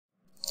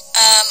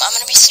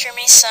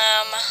streaming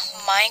some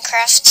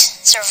Minecraft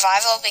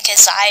survival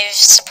because I've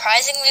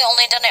surprisingly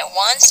only done it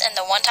once, and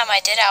the one time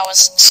I did I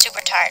was super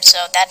tired,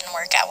 so that didn't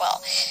work out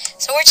well.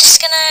 So we're just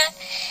gonna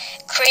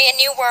create a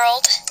new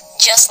world,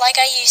 just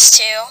like I used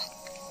to.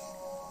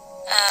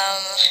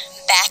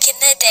 Back in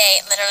the day,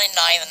 literally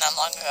not even that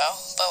long ago,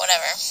 but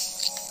whatever.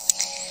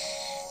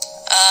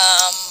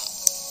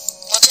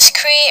 We'll just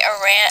create a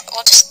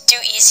we'll just do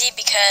easy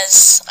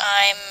because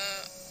I'm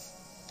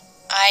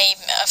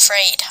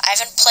afraid. I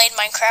haven't played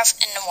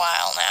Minecraft in a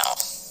while now.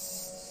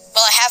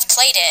 Well, I have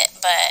played it,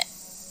 but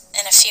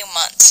in a few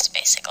months,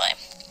 basically.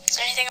 Is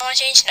there anything I want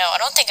to change? No, I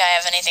don't think I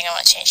have anything I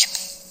want to change.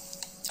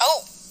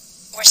 Oh,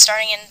 we're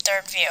starting in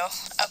third view.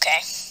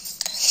 Okay.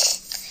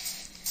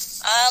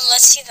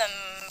 Let's see the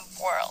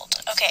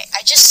world. Okay,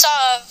 I just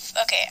saw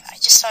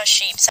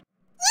sheep.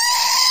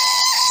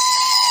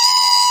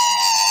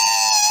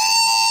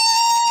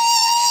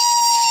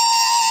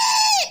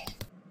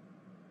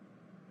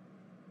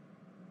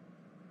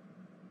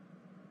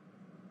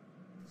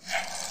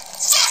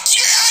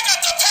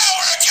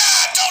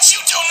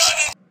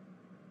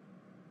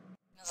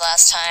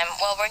 Last time.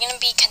 Well, we're going to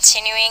be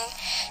continuing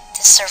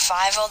the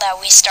survival that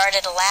we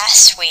started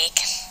last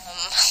week.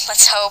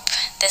 Let's hope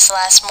this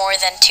lasts more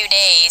than 2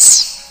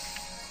 days.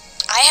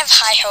 I have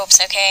high hopes,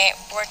 okay?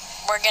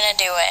 We're going to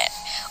do it.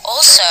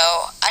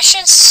 Also, I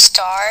should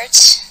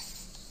start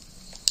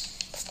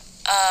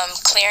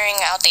clearing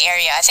out the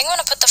area. I think I'm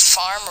going to put the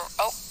farm...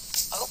 Oh,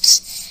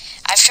 oops.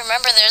 I have to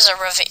remember there's a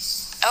ravine.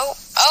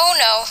 Oh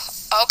no.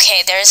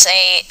 Okay, there's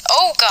a...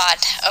 Oh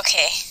god.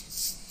 Okay.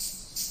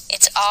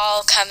 It's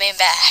all coming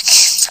back.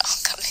 It's all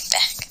coming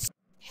back.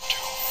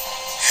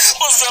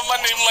 What's up? My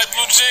name is Light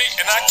Blue Jay,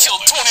 and I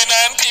killed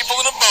 29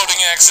 people in a boating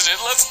accident.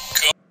 Let's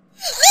go.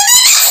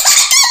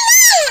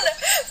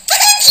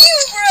 Thank you,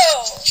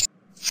 bro!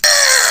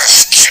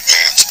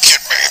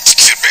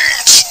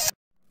 Kidmans.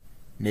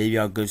 Maybe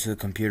I'll go to the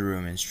computer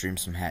room and stream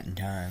some Hat in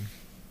Time.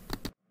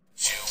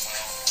 You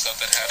got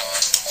that hat on.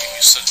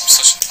 You're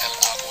such an El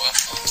Agua.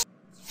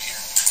 Here,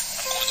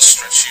 I'm going to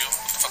stretch you.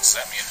 What the fuck does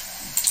that mean?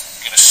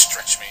 You're gonna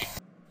stretch me.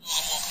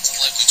 Welcome to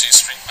the Light Blue Jay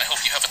stream. I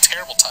hope you have a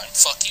terrible time.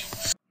 Fuck you.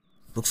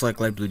 Looks like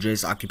Light Blue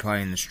Jay's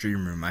occupying the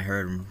stream room. I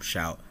heard him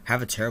shout,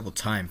 "Have a terrible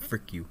time,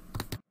 frick you."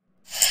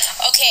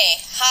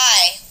 Okay,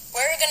 hi.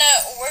 We're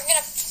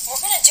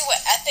gonna do an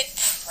epic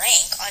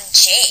prank on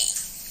Jay.